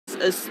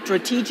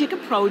strategic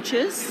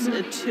approaches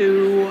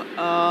to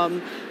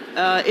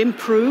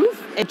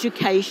improve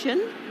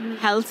education,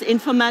 health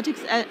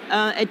informatics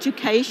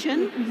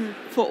education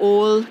for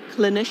all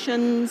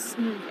clinicians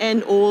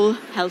and all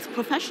health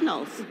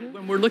professionals.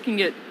 When we're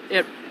looking at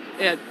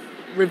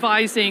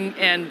revising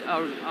and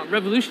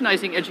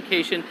revolutionizing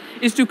education,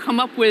 is to come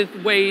up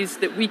with ways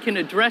that we can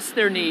address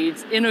their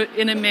needs in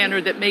a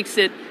manner that makes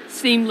it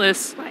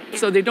seamless,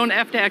 so they don't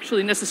have to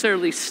actually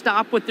necessarily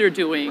stop what they're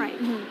doing,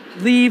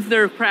 leave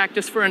their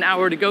practice for an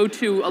hour to go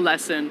to a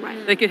lesson.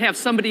 They can have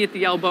somebody at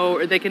the elbow,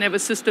 or they can have a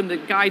system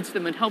that guides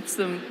them and helps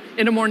them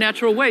in a more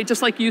natural way,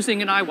 just like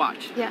using an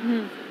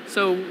iWatch.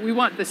 So we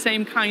want the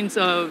same kinds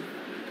of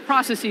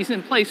processes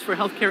in place for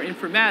healthcare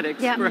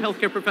informatics, for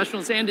healthcare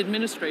professionals and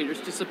administrators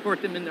to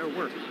support them in their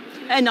work.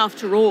 And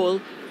after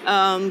all,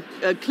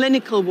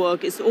 clinical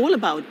work is all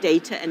about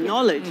data and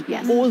knowledge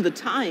all the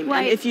time.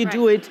 And if you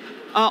do it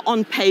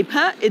on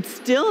paper, it's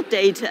still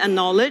data and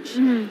knowledge.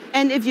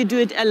 And if you do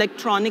it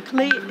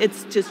electronically,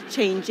 it's just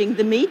changing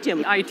the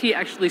medium. IT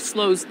actually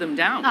slows them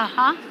down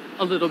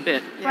a little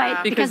bit.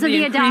 Because of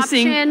the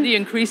adoption. The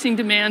increasing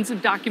demands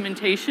of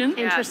documentation.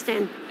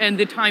 Interesting. And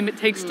the time it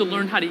takes to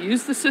learn how to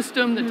use the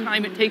system, the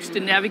time it takes to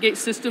navigate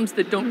systems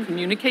that don't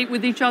communicate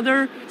with each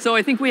other. So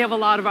I think we have a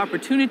lot of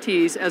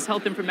opportunities as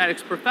health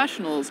informatics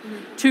professionals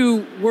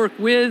to work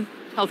with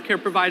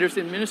healthcare providers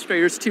and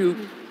administrators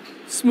to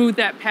smooth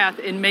that path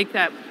and make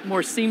that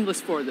more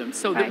seamless for them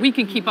so that we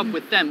can keep up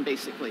with them,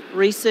 basically.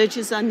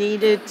 Researchers are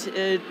needed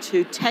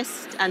to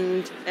test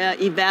and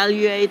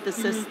evaluate the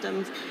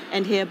systems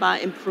and hereby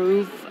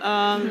improve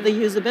the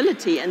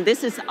usability. And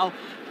this is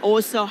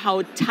also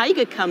how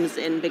Tiger comes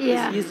in,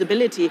 because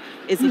usability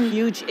is a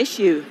huge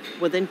issue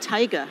within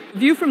Tiger.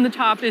 View from the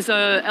top is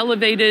an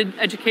elevated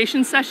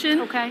education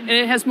session, and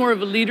it has more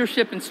of a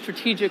leadership and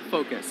strategic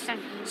focus.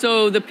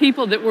 So the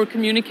people that we're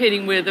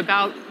communicating with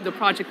about the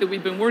project that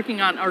we've been working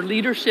on are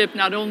leadership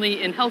not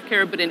only in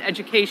healthcare but in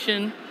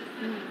education,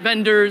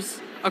 vendors,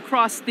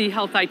 across the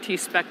health IT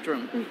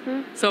spectrum.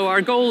 So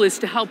our goal is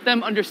to help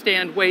them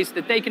understand ways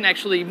that they can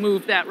actually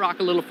move that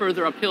rock a little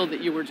further uphill that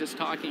you were just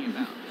talking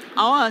about.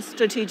 Our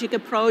strategic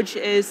approach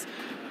is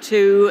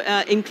to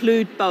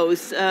include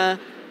both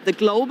the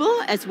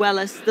global as well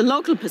as the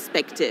local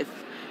perspective,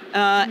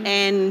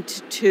 and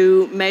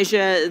to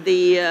measure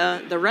the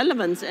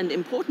relevance and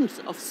importance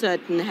of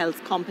certain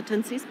health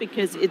competencies,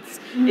 because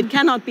it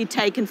cannot be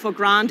taken for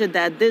granted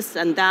that this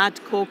and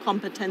that core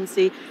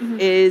competency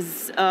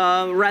is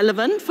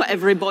relevant for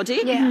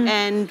everybody.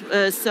 And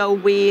so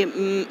we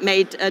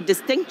made a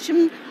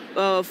distinction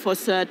for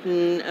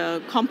certain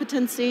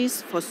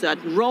competencies, for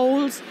certain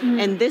roles,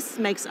 and this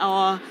makes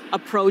our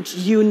approach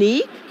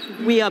unique.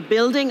 We are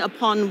building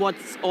upon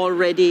what's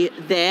already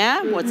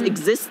there, what's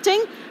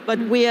existing, but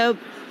we are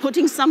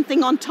putting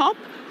something on top.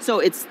 So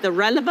it's the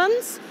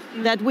relevance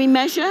that we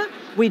measure.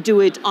 We do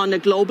it on a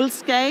global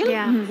scale.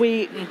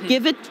 We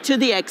give it to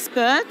the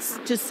experts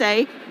to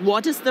say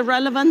what is the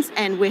relevance,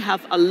 and we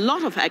have a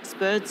lot of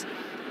experts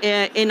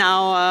in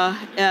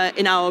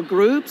our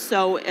group.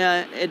 So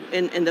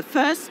in the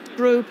first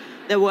group,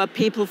 there were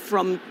people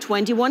from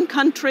 21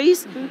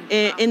 countries.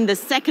 In the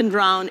second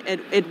round,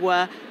 it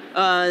were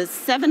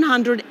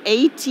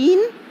 718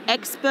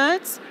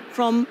 experts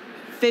from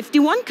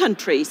 51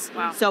 countries.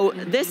 So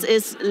this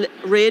is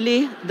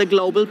really the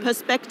global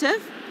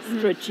perspective,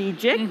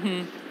 strategic.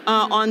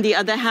 On the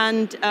other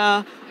hand,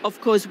 of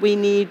course, we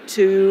need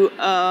to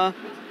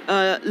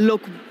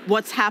look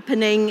what's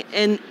happening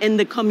in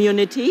the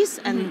communities,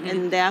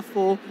 and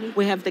therefore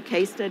we have the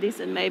case studies,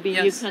 and maybe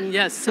you can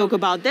talk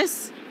about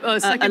this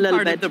second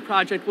part of the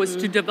project was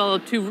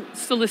to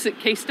solicit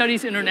case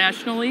studies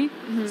internationally.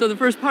 So the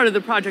first part of the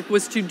project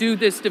was to do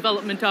this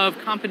development of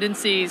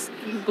competencies,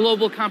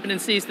 global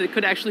competencies that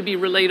could actually be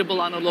relatable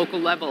on a local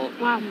level.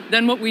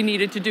 Then what we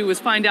needed to do was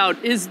find out,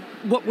 is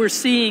what we're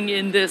seeing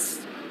in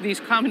these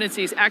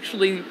competencies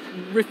actually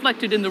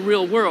reflected in the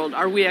real world?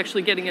 Are we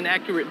actually getting an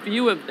accurate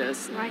view of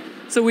this?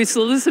 So we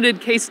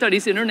solicited case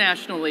studies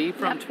internationally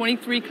from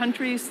 23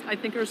 countries, I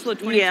think, Ursula,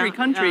 23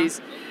 countries,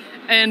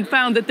 and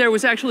found that there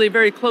was actually a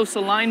very close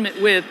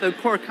alignment with the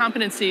core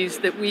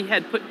competencies that we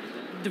had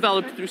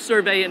developed through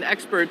survey and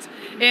experts,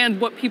 and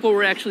what people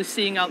were actually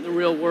seeing out in the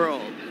real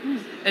world.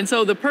 And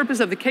so the purpose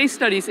of the case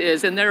studies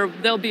is, and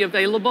they'll be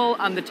available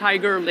on the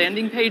Tiger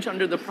landing page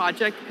under the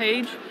project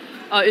page,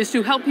 is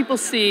to help people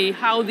see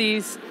how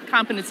these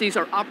competencies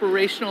are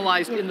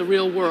operationalized in the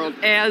real world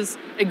as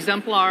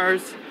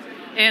exemplars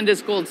and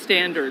as gold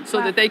standards, so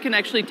that they can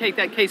actually take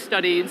that case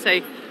study and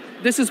say,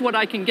 this is what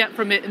I can get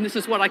from it, and this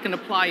is what I can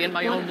apply in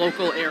my own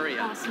local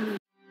area.